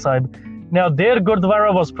Guru Granth Sahib. Now, their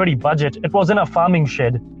Gurudwara was pretty budget. It was in a farming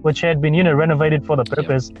shed, which had been, you know, renovated for the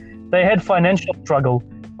purpose. They had financial struggle,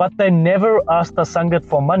 but they never asked the Sangat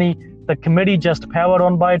for money. The committee just powered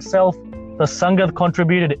on by itself. The Sangat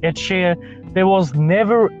contributed its share. There was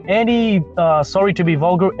never any, sorry to be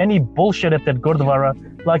vulgar, any bullshit at that Gurudwara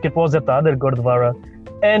like it was at the other Gurudwara.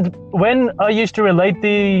 And when I used to relate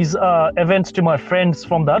these events to my friends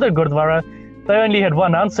from the other Gurudwara, they only had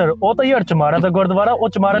one answer. Oh, the Gurudwara, oh,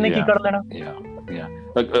 chamara ne ki kar lena. Yeah.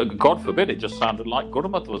 God forbid, it just sounded like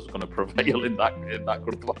Gurmat was going to prevail in that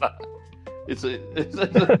Gurudwara.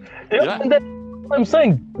 And I'm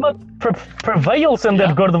saying, but prevails in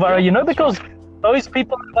that Gurudwara, you know, because those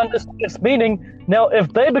people understand its meaning. Now,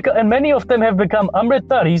 if they become, and many of them have become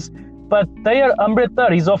Amritaris, but they are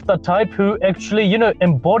Amritaris of the type who actually, you know,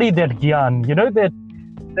 embody that Gyan, you know, that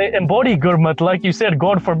they embody Gurmat, like you said,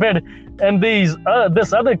 God forbid. And this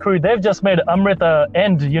other crew, they've just made Amrita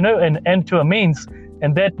end, you know, an end to a means.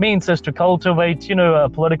 And that means is to cultivate, you know,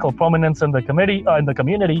 political prominence in the community,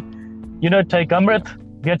 you know, take Amrit,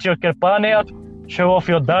 get your kirpan out, show off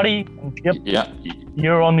your dari, and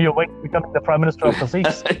you're on your way to becoming the Prime Minister of the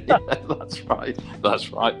Sikhs.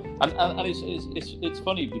 That's right. And it's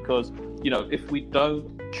funny because, you know, if we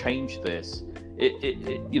don't change this,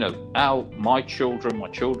 you know, my children, my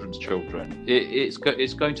children's children, it's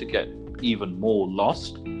going to get even more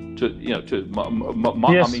lost. I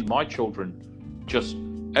mean, my children just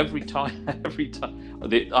every time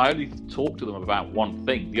I only talk to them about one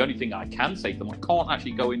thing. The only thing I can say to them, I can't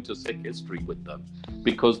actually go into Sikh history with them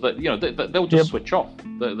because they'll just switch off.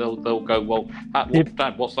 They'll go, well,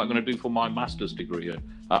 Dad, what's that going to do for my master's degree?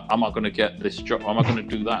 Am I going to get this job? Am I going to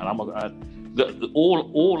do that? And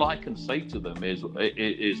all I can say to them is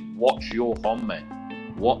watch your homme,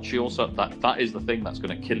 watch yourself. That is the thing that's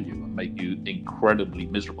going to kill you and make you incredibly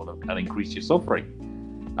miserable and increase your suffering.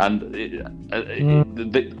 And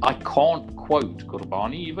I can't quote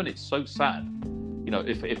Gurbani even. It's so sad.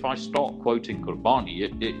 If I start quoting Gurbani,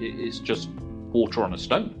 it's just water on a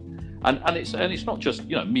stone. And it's not just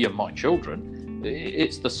me and my children.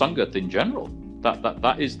 It's the Sangat in general.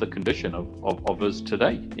 That is the condition of us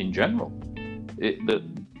today in general.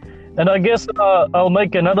 And I guess I'll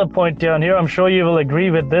make another point down here. I'm sure you will agree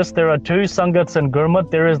with this. There are two Sangats in Gurmat.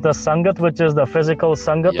 There is the Sangat, which is the physical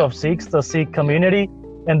Sangat of Sikhs, the Sikh community.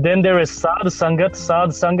 And then there is Sadh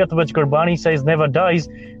Sangat, which Gurbani says never dies.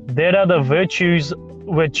 There are the virtues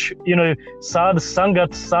which, Sadh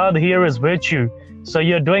Sangat, Sadh here is virtue. So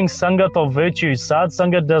you're doing Sangat of virtues. Sadh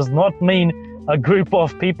Sangat does not mean a group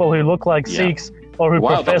of people who look like Sikhs or who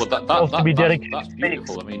profess themselves to be dedicated. That's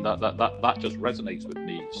beautiful. I mean, that just resonates with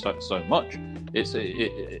me so much. It's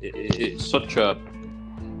such a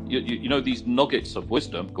these nuggets of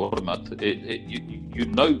wisdom, Gurmat.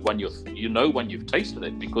 When you've tasted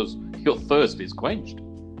it because your thirst is quenched.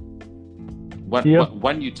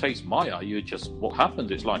 When you taste Maya, what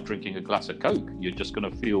happens? It's like drinking a glass of Coke. You're just going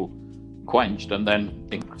to feel quenched and then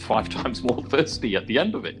 5 times more thirsty at the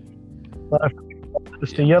end of it.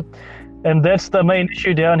 Yep. And that's the main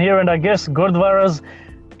issue down here. And I guess Gurudwaras,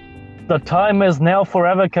 the time is now for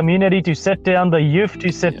our community to sit down, the youth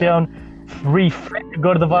to sit down, reflect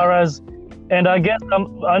Gurudwaras. And I guess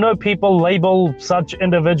I know people label such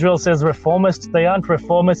individuals as reformists. They aren't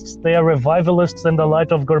reformists. They are revivalists in the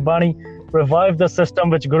light of Gurbani. Revive the system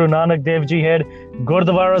which Guru Nanak Dev Ji had.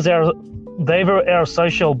 Gurudwaras they were our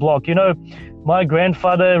social bloc. My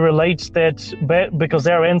grandfather relates that because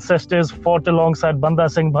our ancestors fought alongside Banda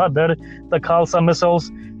Singh Bahadur, the Khalsa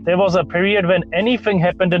missiles, there was a period when anything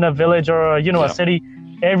happened in a village or a city,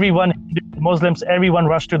 everyone, Muslims, everyone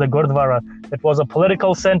rushed to the Gurudwara. It was a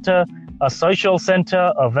political center, a social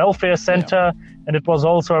center, a welfare center, and it was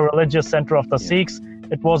also a religious center of the Sikhs.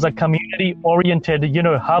 It was a community-oriented,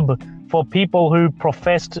 hub for people who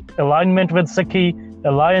professed alignment with Sikhi,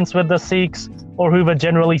 alliance with the Sikhs, or who were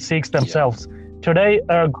generally Sikhs themselves. Today,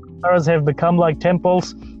 our Gurudwaras have become like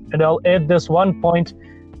temples, and I'll add this one point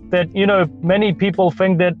that, many people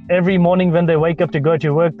think that every morning when they wake up to go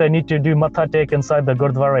to work, they need to do Matha Tek inside the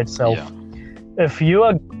Gurudwara itself. Yeah. If you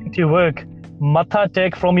are going to work, Matha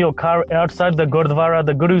Tek from your car outside the Gurudwara,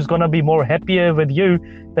 the Guru's going to be more happier with you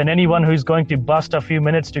than anyone who's going to bust a few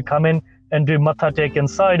minutes to come in and do Matha Tek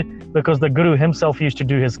inside, because the Guru himself used to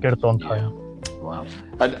do his kirtan time. Wow.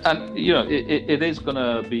 And it is going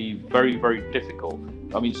to be very, very difficult.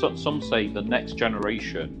 I mean, some say the next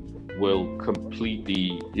generation will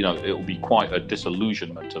completely, it'll be quite a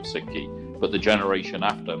disillusionment of Sikhi, but the generation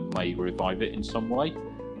after may revive it in some way.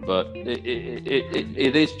 But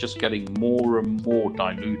it is just getting more and more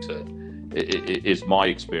diluted, is my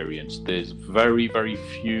experience. There's very, very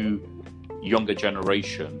few younger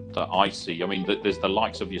generation that I see. I mean, there's the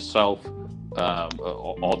likes of yourself, are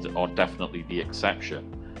definitely the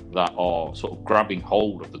exception, that are sort of grabbing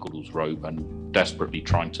hold of the Guru's robe and desperately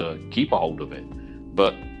trying to keep a hold of it.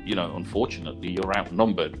 But, unfortunately, you're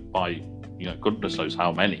outnumbered by, goodness knows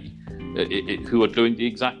how many, who are doing the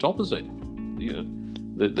exact opposite.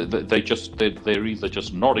 They're either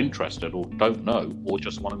just not interested or don't know or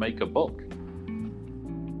just want to make a buck.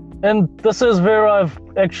 And this is where I've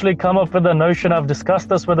actually come up with a notion. I've discussed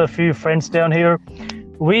this with a few friends down here.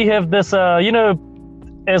 We have this,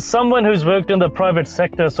 as someone who's worked in the private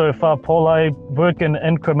sector so far, Paul, I work in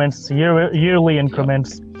increments, yearly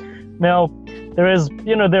increments. Yeah. Now, there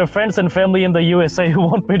are friends and family in the USA who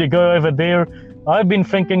want me to go over there. I've been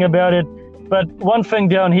thinking about it. But one thing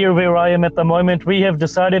down here where I am at the moment, we have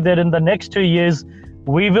decided that in the next 2 years,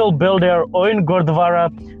 we will build our own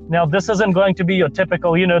Gurudwara. Now, this isn't going to be your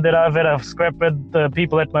typical, that I've had a scrap with the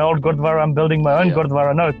people at my old Gurudwara, I'm building my own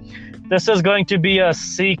Gurudwara. No, this is going to be a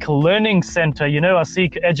Sikh learning center, a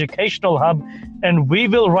Sikh educational hub, and we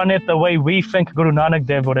will run it the way we think Guru Nanak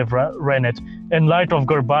Dev would have ran it, in light of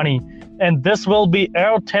Gurbani. And this will be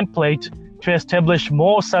our template to establish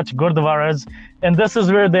more such Gurudwaras. And this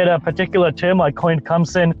is where that particular term I coined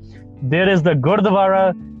comes in. There is the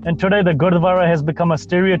Gurudwara, and today the Gurudwara has become a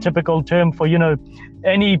stereotypical term for,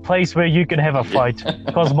 any place where you can have a fight.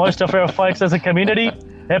 Because most of our fights as a community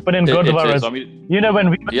happen in Gurudwaras. I mean, when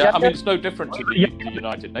we... Yeah, I mean, it's no different to the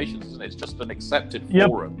United Nations, isn't it? It's just an accepted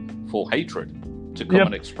forum for hatred to come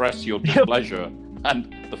and express your displeasure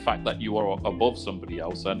and the fact that you are above somebody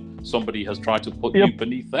else and somebody has tried to put you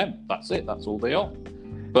beneath them. That's it. That's all they are.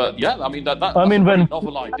 But yeah, I mean, that's a very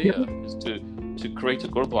novel idea, is to create a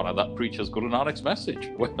Gurudwara that preaches Guru Nanak's message.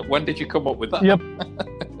 When did you come up with that? Yep.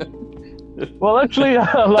 Well, actually,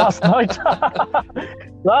 last night.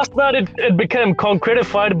 Last night it became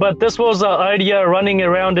concretified, but this was an idea running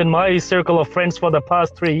around in my circle of friends for the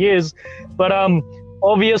past 3 years. But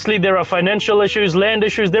obviously there are financial issues, land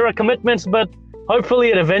issues, there are commitments, but hopefully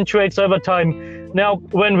it eventuates over time. Now,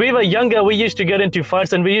 when we were younger, we used to get into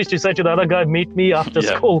fights and we used to say to the other guy, meet me after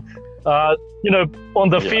school, on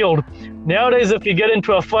the field. Nowadays, if you get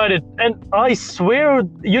into a fight, and I swear,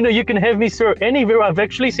 you can have me, sir, anywhere. I've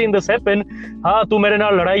actually seen this happen. Tu mere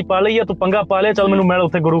naal ladai pa liya, tu panga pa liya, chal mainu mel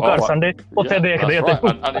utte Guru Ghar Sunday. That's right.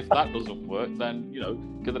 And if that doesn't work, then,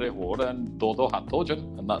 kidhare ho and do hath ho jal,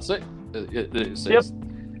 and that's it.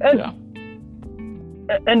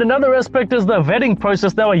 And another aspect is the vetting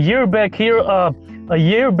process. Now, a year back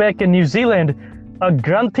in New Zealand, a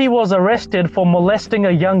Granthi was arrested for molesting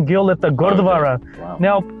a young girl at the Gurudwara. Wow.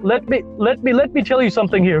 Now, let me tell you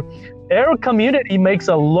something here. Our community makes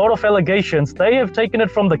a lot of allegations. They have taken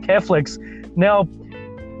it from the Catholics. Now,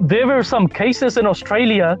 there were some cases in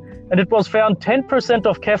Australia, and it was found 10%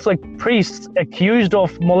 of Catholic priests accused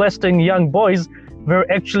of molesting young boys were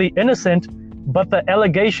actually innocent, but the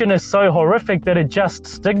allegation is so horrific that it just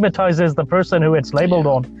stigmatizes the person who it's labeled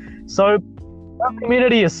on. So our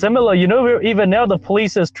community is similar. Where even now the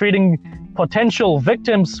police is treating potential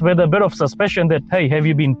victims with a bit of suspicion that, hey, have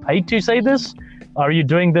you been paid to say this? Are you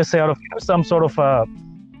doing this out of some sort of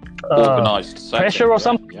organized pressure or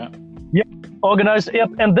something? Yep, organized.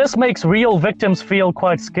 Yep, and this makes real victims feel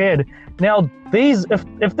quite scared. Now,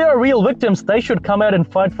 if there are real victims, they should come out and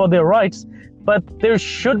fight for their rights. But there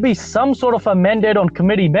should be some sort of a mandate on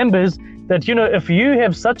committee members that, if you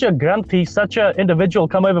have such a Granthi, such an individual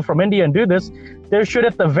come over from India and do this, there should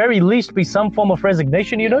at the very least be some form of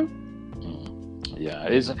resignation, Yeah,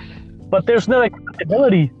 it is. But there's no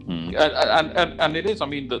accountability. And it is. I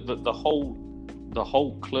mean, the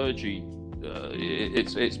whole clergy,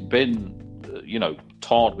 it's been,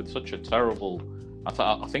 tarred with such a terrible.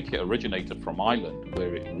 I think it originated from Ireland,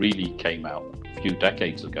 where it really came out a few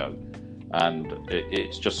decades ago. And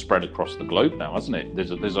it's just spread across the globe now, hasn't it?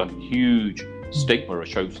 There's a huge stigma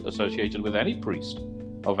associated with any priest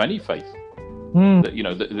of any faith.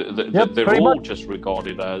 That they're all just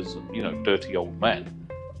regarded as dirty old men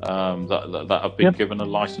that have been given a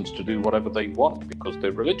license to do whatever they want because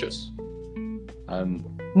they're religious. And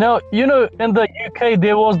now, in the UK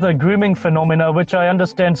there was the grooming phenomena, which I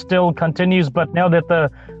understand still continues, but now that the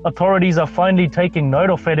authorities are finally taking note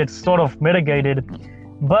of it, it's sort of mitigated.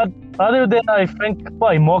 But other than, I think,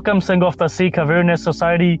 by Mohkam Singh of the Sikh Awareness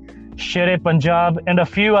Society, Sher Punjab, and a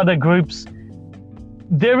few other groups,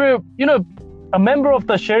 there were, a member of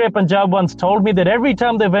the Sher Punjab once told me that every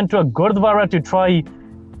time they went to a Gurudwara to try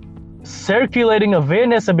circulating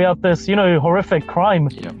awareness about this, horrific crime,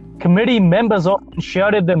 committee members often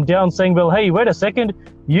shouted them down saying, well, hey, wait a second,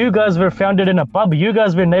 you guys were founded in a pub, you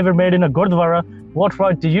guys were never made in a Gurudwara. What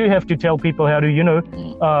right do you have to tell people how to,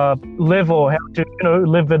 live or how to,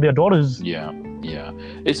 live with their daughters? Yeah.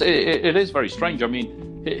 It is very strange. I mean,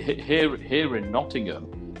 here in Nottingham,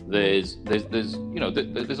 there's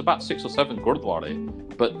about 6 or 7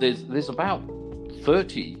 Gurudwara, but there's about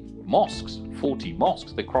 30 mosques, 40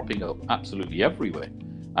 mosques. They're cropping up absolutely everywhere,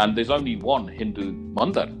 and there's only one Hindu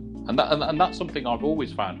mandir, and that's something I've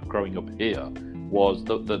always found growing up here. Was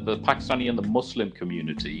the Pakistani and the Muslim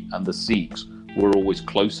community and the Sikhs were always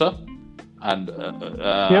closer, and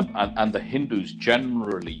the Hindus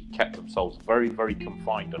generally kept themselves very, very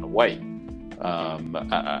confined and away,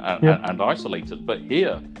 and isolated. But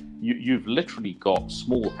here, you've literally got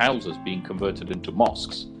small houses being converted into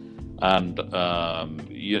mosques, and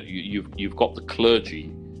you've got the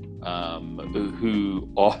clergy who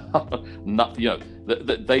are not,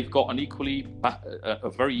 they've got a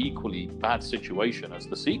very equally bad situation as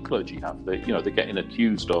the Sikh clergy have. They're getting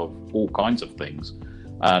accused of all kinds of things,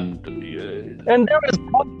 and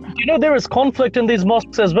there is conflict in these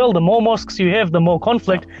mosques as well. The more mosques you have, the more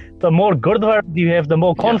conflict. The more Gurudwaras you have, the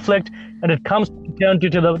more conflict, and it comes down to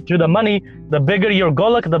the money. The bigger your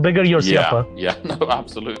Golak, the bigger your Siapa. No,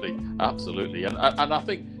 absolutely, and I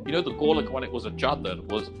think the Golak, when it was a chadar,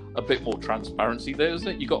 was a bit more transparency there, isn't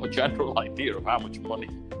it? You got a general idea of how much money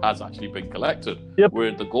has actually been collected.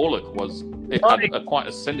 Where the Golak had quite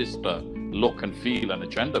a sinister look and feel and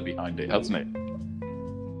agenda behind it, hasn't it?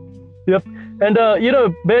 Yep. And,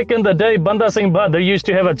 back in the day, Banda Singh Bahadur used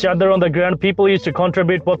to have a chadar on the ground. People used to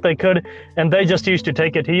contribute what they could, and they just used to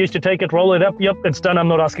take it. He used to take it, roll it up. Yep, it's done. I'm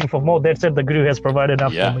not asking for more. That's it. The Guru has provided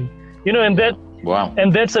enough for me.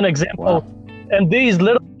 And that's an example. Wow. And these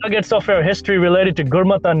little nuggets of our history related to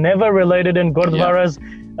Gurmat are never related in Gurudwaras.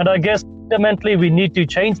 And I guess fundamentally we need to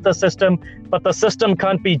change the system, but the system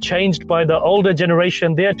can't be changed by the older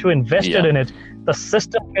generation there to invest in it. The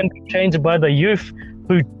system can be changed by the youth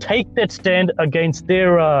who take that stand against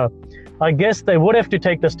their, I guess they would have to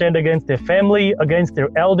take the stand against their family, against their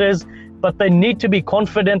elders, but they need to be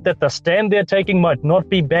confident that the stand they're taking might not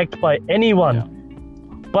be backed by anyone,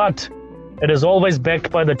 but it is always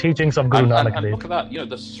backed by the teachings of Guru Nanak and Dev. look at that,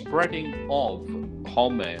 the spreading of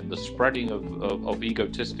Home and the spreading of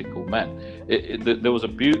egotistical men. There was a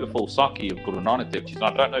beautiful Saki of Guru Nanak Dev Ji.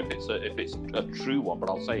 I don't know if it's a true one, but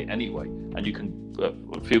I'll say it anyway, and you can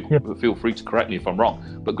feel free to correct me if I'm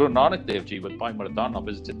wrong. But Guru Nanak Dev Ji with Bhai Mardana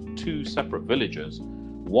visited two separate villages.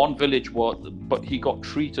 One village but he got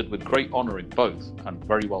treated with great honour in both and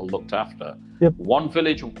very well looked after. Yep. One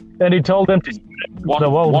village, and he told them to the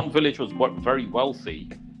world. One village was very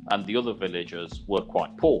wealthy, and the other villagers were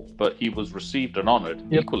quite poor, but he was received and honoured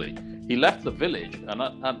equally. He left the village, and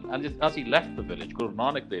as he left the village, Guru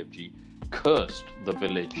Nanak Dev Ji cursed the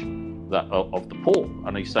village of the poor,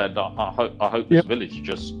 and he said, "I hope this village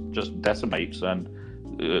just decimates and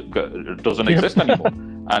doesn't exist anymore."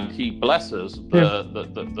 And he blesses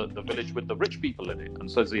the village with the rich people in it,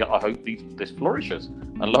 and says, "I hope this flourishes."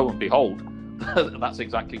 And lo and behold, that's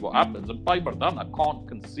exactly what happens. And Bhai Mardana can't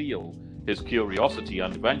conceal his curiosity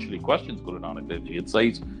and eventually questions Guru Nanak Dev Ji and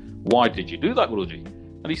says, "Why did you do that, Guruji?"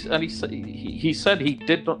 And he said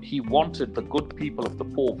he wanted the good people of the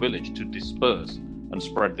poor village to disperse and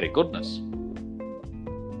spread their goodness,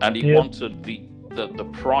 and he wanted the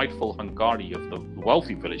prideful Hungary of the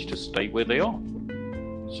wealthy village to stay where they are.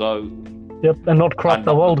 So, and not corrupt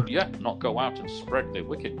the world. Not go out and spread their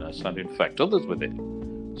wickedness and infect others with it.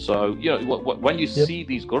 So, when you see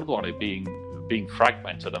these Gurudwara being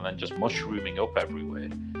fragmented and then just mushrooming up everywhere,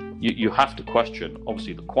 you have to question.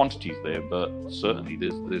 Obviously, the quantity's there, but certainly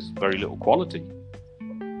there's very little quality.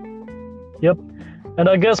 Yep. And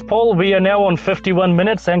I guess, Paul, we are now on 51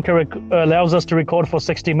 minutes. Anchor allows us to record for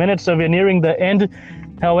 60 minutes, so we're nearing the end.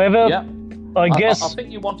 However, I guess I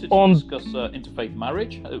think you wanted to discuss interfaith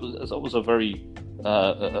marriage. It was a very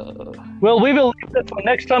well, we will leave that for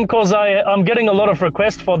next time because I'm getting a lot of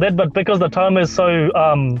requests for that, but because the time is so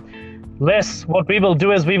less, what we will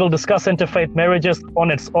do is we will discuss interfaith marriages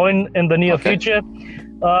on its own in the near future.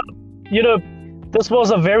 This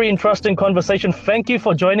was a very interesting conversation. Thank you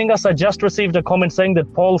for joining us. I just received a comment saying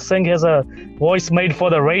that Paul Singh has a voice made for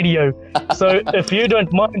the radio. So if you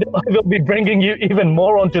don't mind, I will be bringing you even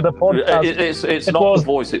more onto the podcast. It's not the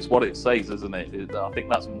voice, it's what it says, isn't it? I think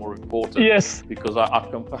that's more important. Yes. Because I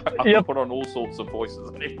can put on all sorts of voices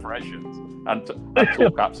and impressions and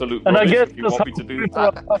talk absolute rubbish if you want me to do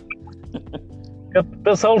that.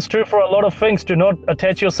 This holds true for a lot of things. Do not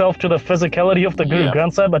attach yourself to the physicality of the Guru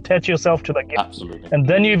Granth Sahib, attach yourself to the gift. Absolutely. And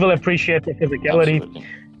then you will appreciate the physicality. Absolutely.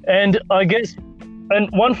 And I guess, and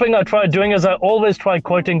one thing I try doing is I always try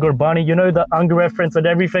quoting Gurbani, the Anga reference and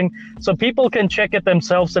everything, so people can check it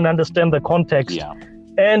themselves and understand the context. Yeah.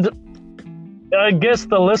 And I guess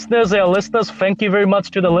our listeners, thank you very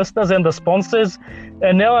much to the listeners and the sponsors.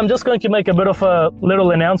 And now I'm just going to make a bit of a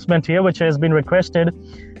little announcement here, which has been requested.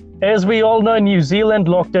 As we all know, New Zealand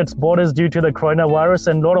locked its borders due to the coronavirus,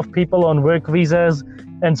 and a lot of people on work visas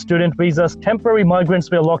and student visas, temporary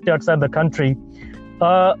migrants, were locked outside the country.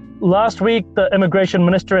 Last week, the immigration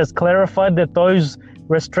minister has clarified that those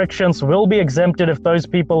restrictions will be exempted if those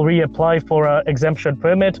people reapply for an exemption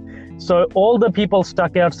permit. So all the people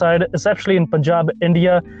stuck outside, especially in Punjab,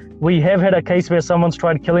 India, we have had a case where someone's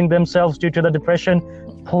tried killing themselves due to the depression.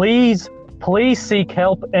 Please seek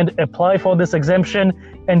help and apply for this exemption.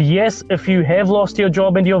 And yes, if you have lost your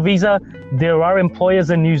job and your visa, there are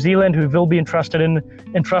employers in New Zealand who will be interested in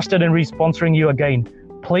re-sponsoring you again.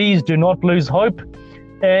 Please do not lose hope.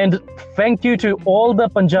 And thank you to all the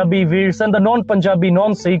Punjabi Veers and the non-Punjabi,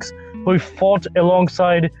 non-Sikhs who fought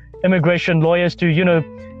alongside immigration lawyers to,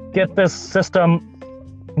 get this system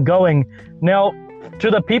going. Now,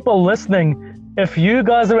 to the people listening, if you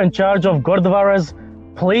guys are in charge of Gurudwaras,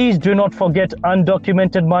 please do not forget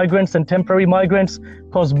undocumented migrants and temporary migrants,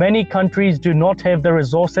 because many countries do not have the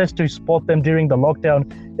resources to support them during the lockdown.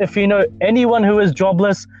 If you know anyone who is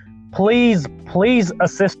jobless, please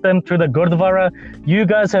assist them to the Gurudwara. You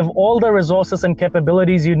guys have all the resources and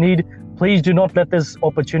capabilities you need. Please do not let this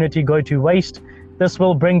opportunity go to waste. This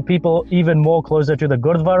will bring people even more closer to the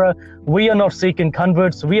Gurudwara. We are not seeking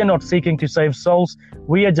converts. We are not seeking to save souls.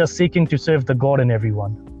 We are just seeking to serve the God in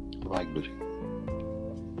everyone. Right.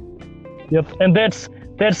 Yep, and that's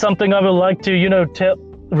something I would like to,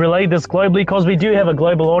 relay this globally, because we do have a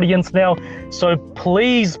global audience now. So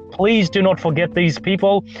please do not forget these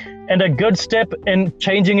people. And a good step in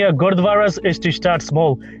changing our Gurudwaras is to start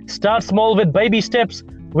small. Start small with baby steps.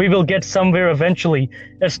 We will get somewhere eventually.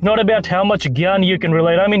 It's not about how much Gian you can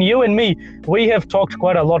relate. I mean, you and me, we have talked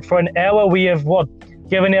quite a lot. For an hour, we have,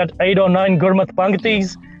 giving out 8 or 9 Gurmat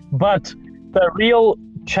Panktis, but the real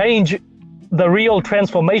change, the real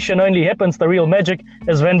transformation only happens, the real magic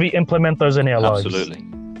is when we implement those in our lives. Absolutely.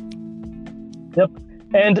 Yep.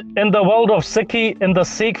 And in the world of Sikhi, in the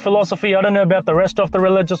Sikh philosophy, I don't know about the rest of the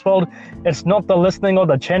religious world, it's not the listening or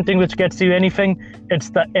the chanting which gets you anything, it's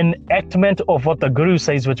the enactment of what the Guru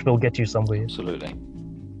says which will get you somewhere. Absolutely.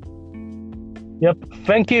 Yep.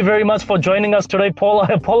 Thank you very much for joining us today, Paul.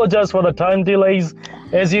 I apologize for the time delays.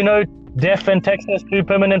 As you know, death and taxes do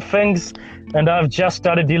permanent things, and I've just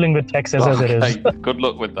started dealing with taxes as it is. Good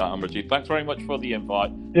luck with that, Amarjeet. Thanks very much for the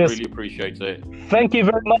invite. Yes. Really appreciate it. Thank you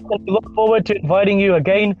very much, and we look forward to inviting you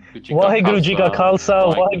again. Waheguru Ji Ka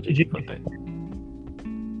Khalsa, Waheguru Ji Ki Fateh.